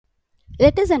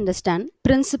Let us understand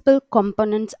principal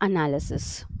components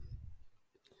analysis.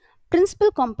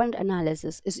 Principal component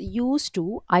analysis is used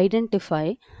to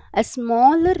identify a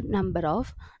smaller number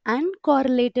of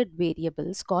uncorrelated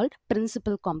variables called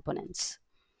principal components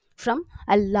from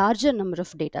a larger number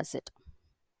of data set.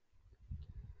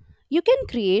 You can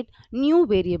create new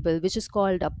variable which is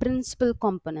called a principal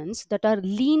components that are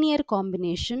linear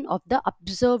combination of the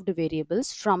observed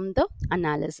variables from the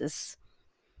analysis.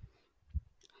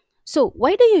 So,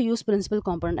 why do you use principal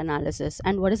component analysis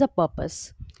and what is the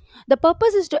purpose? The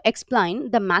purpose is to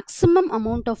explain the maximum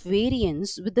amount of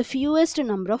variance with the fewest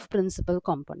number of principal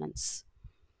components.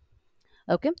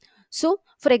 Okay. So,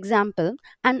 for example,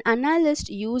 an analyst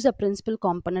use a principal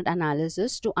component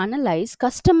analysis to analyze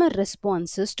customer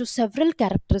responses to several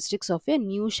characteristics of a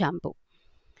new shampoo,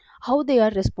 how they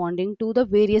are responding to the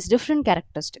various different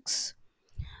characteristics.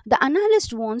 The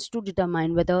analyst wants to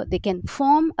determine whether they can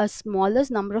form a smallest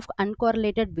number of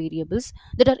uncorrelated variables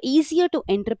that are easier to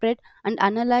interpret and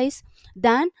analyze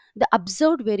than the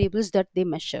observed variables that they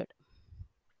measured.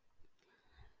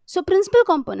 So, principal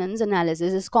components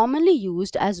analysis is commonly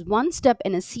used as one step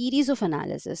in a series of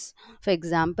analysis. For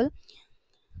example,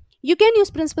 you can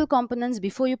use principal components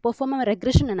before you perform a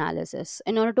regression analysis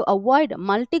in order to avoid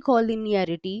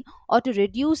multicollinearity or to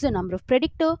reduce the number of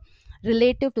predictor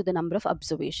relative to the number of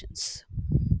observations.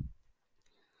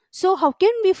 So, how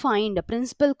can we find a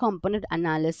principal component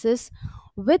analysis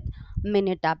with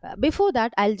Minitab? Before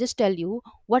that, I'll just tell you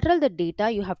what are the data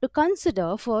you have to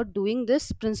consider for doing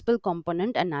this principal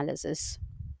component analysis.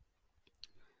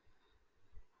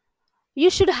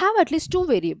 You should have at least two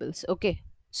variables. Okay.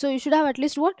 So, you should have at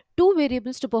least what? Two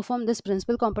variables to perform this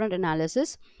principal component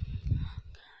analysis.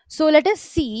 So let us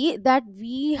see that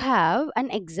we have an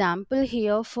example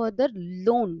here for the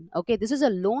loan. Okay, this is a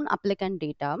loan applicant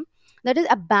data. That is,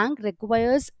 a bank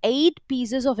requires 8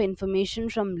 pieces of information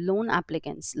from loan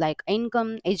applicants like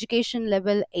income, education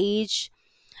level, age,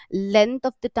 length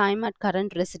of the time at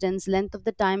current residence, length of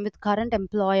the time with current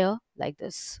employer, like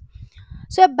this.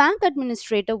 So a bank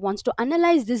administrator wants to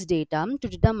analyze this data to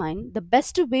determine the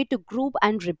best way to group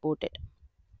and report it.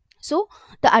 So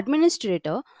the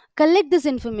administrator collect this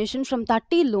information from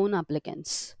 30 loan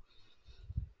applicants.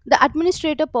 The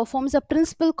administrator performs a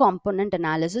principal component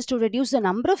analysis to reduce the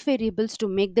number of variables to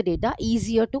make the data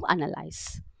easier to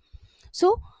analyze.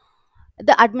 So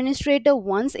the administrator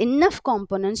wants enough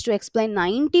components to explain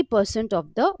 90%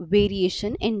 of the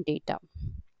variation in data.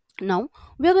 Now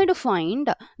we are going to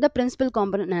find the principal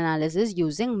component analysis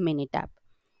using Minitab.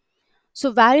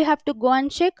 So where you have to go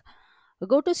and check,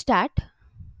 go to stat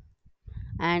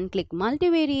and click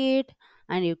multivariate,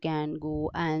 and you can go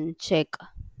and check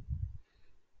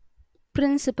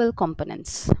principal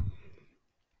components.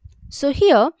 So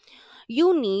here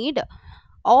you need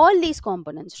all these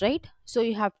components, right? So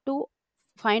you have to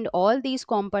find all these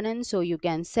components, so you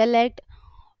can select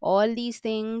all these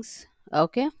things,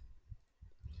 okay,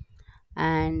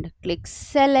 and click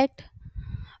select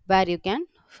where you can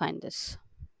find this,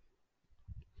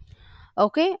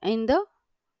 okay, in the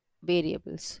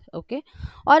variables, okay,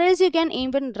 or else you can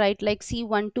even write like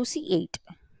C1 to C8.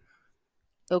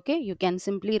 Okay, you can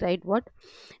simply write what?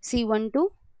 C1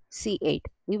 to C8.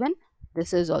 Even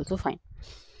this is also fine.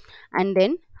 And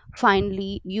then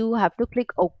finally you have to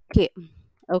click OK.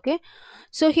 Okay,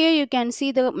 so here you can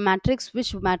see the matrix,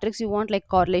 which matrix you want, like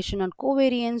correlation or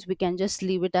covariance. We can just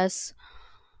leave it as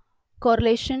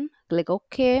correlation. Click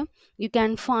OK. You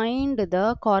can find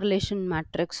the correlation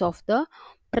matrix of the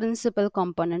principal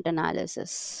component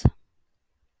analysis.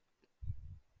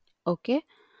 Okay,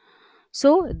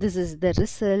 so this is the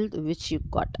result which you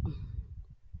got.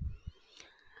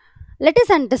 Let us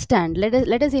understand,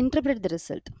 let us interpret the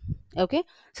result. Okay,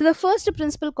 so the first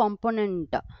principal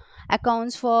component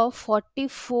accounts for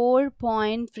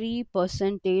 44.3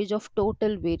 percentage of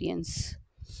total variance.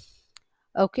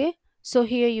 Okay, so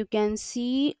here you can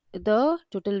see the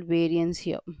total variance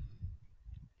here.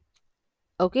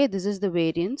 Okay, this is the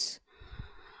variance.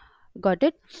 Got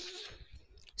it?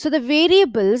 So the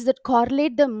variables that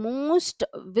correlate the most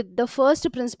with the first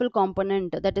principal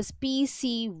component, that is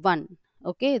PC1.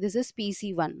 Okay, this is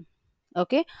PC1.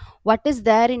 Okay, what is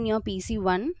there in your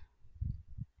PC1?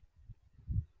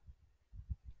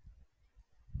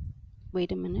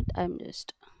 Wait a minute, I'm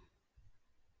just.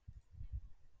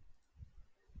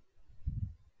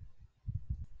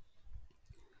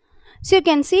 So you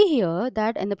can see here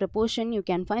that in the proportion you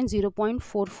can find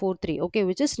 0.443, okay,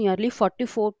 which is nearly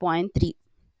 44.3.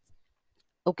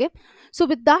 Okay, so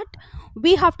with that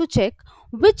we have to check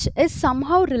which is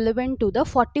somehow relevant to the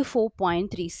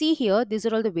 44.3. See here, these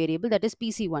are all the variable, that is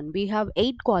PC1. We have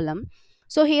 8 column.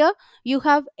 So here you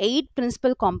have 8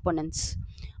 principal components,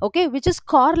 okay, which is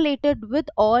correlated with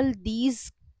all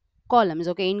these columns,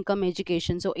 okay, income,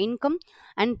 education. So income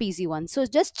and PC1. So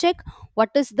just check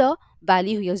what is the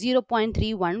value here,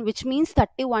 0.31, which means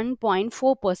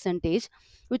 31.4 percentage,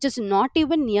 which is not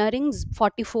even nearing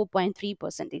 44.3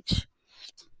 percentage.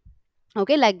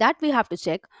 Okay, like that we have to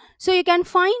check. So you can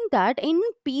find that in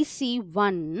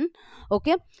PC1,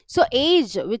 okay, so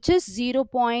age which is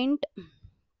 0.4,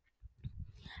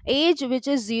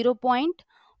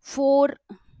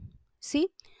 see,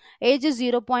 age is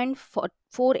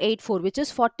 0.484, which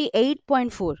is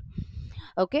 48.4,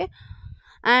 okay,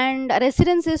 and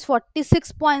residence is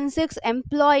 46.6,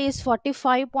 employee is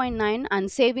 45.9,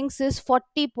 and savings is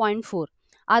 40.4.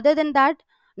 Other than that,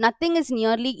 nothing is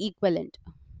nearly equivalent,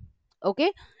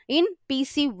 okay. In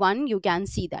PC1 you can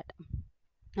see that,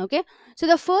 okay. So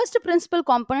the first principal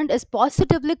component is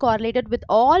positively correlated with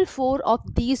all four of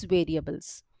these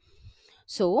variables.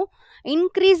 So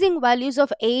increasing values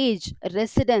of age,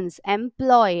 residence,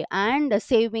 employee, and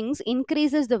savings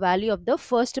increases the value of the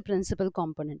first principal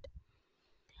component.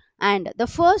 And the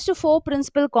first four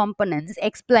principal components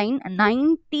explain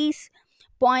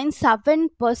 90.7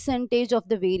 percentage of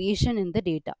the variation in the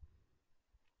data.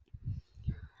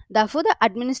 Therefore, the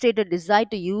administrator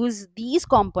decided to use these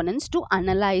components to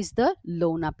analyze the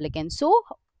loan applicant. So,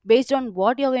 based on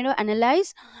what you're going to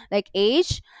analyze, like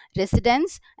age,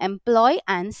 residence, employee,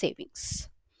 and savings.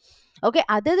 Okay,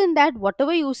 other than that,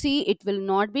 whatever you see, it will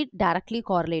not be directly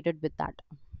correlated with that.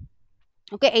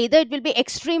 Okay, either it will be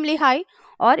extremely high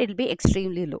or it will be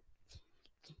extremely low.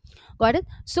 Got it?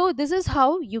 So, this is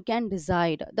how you can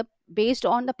decide the based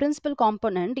on the principal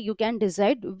component, you can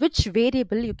decide which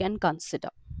variable you can consider.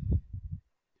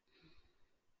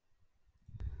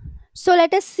 So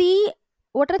let us see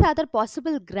what are the other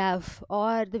possible graph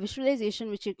or the visualization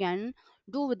which you can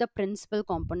do with the principal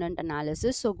component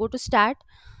analysis. So go to stat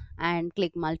and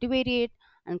click multivariate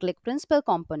and click principal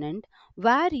component,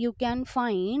 where you can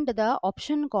find the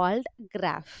option called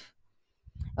graph.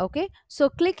 Okay, so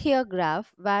click here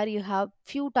graph, where you have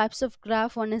few types of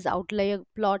graph. One is outlier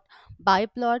plot,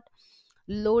 biplot,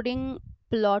 loading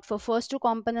plot for first two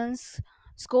components,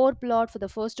 score plot for the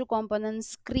first two components,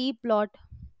 scree plot.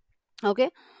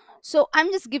 Okay, so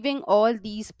I'm just giving all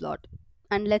these plot,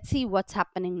 and let's see what's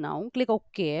happening now. Click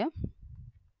OK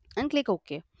and click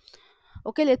OK.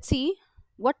 Okay, let's see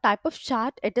what type of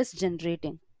chart it is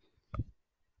generating.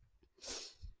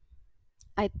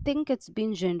 I think it's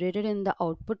been generated in the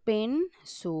output pane,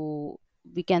 so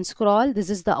we can scroll. This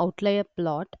is the outlier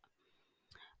plot,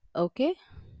 okay,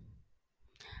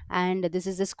 and this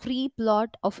is the scree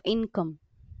plot of income,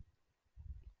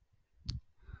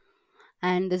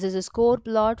 and this is a score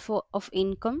plot for of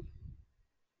income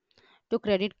to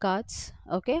credit cards.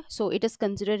 Okay, so it is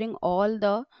considering all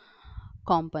the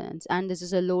components, and this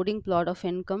is a loading plot of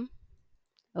income,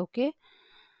 okay,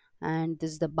 and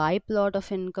this is the buy plot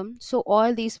of income. So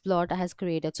all these plot has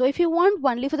created. So if you want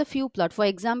only for the few plot, for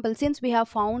example, since we have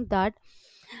found that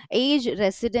age,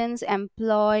 residence,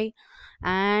 employee,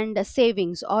 and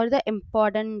savings are the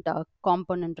important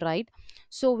component, right?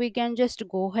 So we can just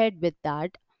go ahead with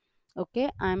that.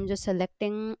 Okay, I'm just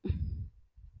selecting,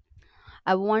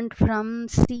 I want from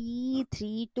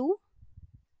C3 to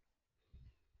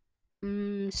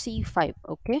C5.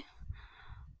 Okay,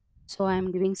 so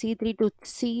I'm giving C3 to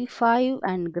C5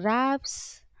 and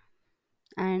graphs,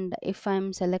 and if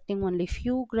I'm selecting only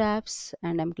few graphs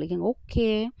and I'm clicking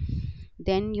OK,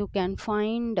 then you can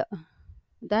find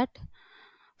that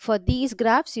for these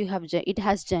graphs you have it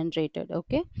has generated,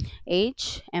 okay,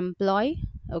 age, employee,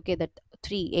 okay, that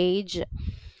three, age,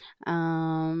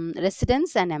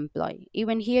 residence, and employee.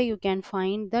 Even here you can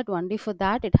find that only for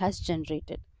that it has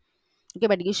generated. Okay,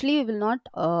 but usually we will not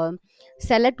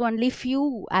select only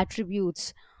few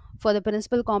attributes for the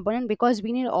principal component, because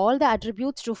we need all the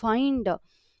attributes to find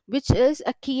which is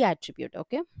a key attribute.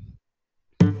 Okay,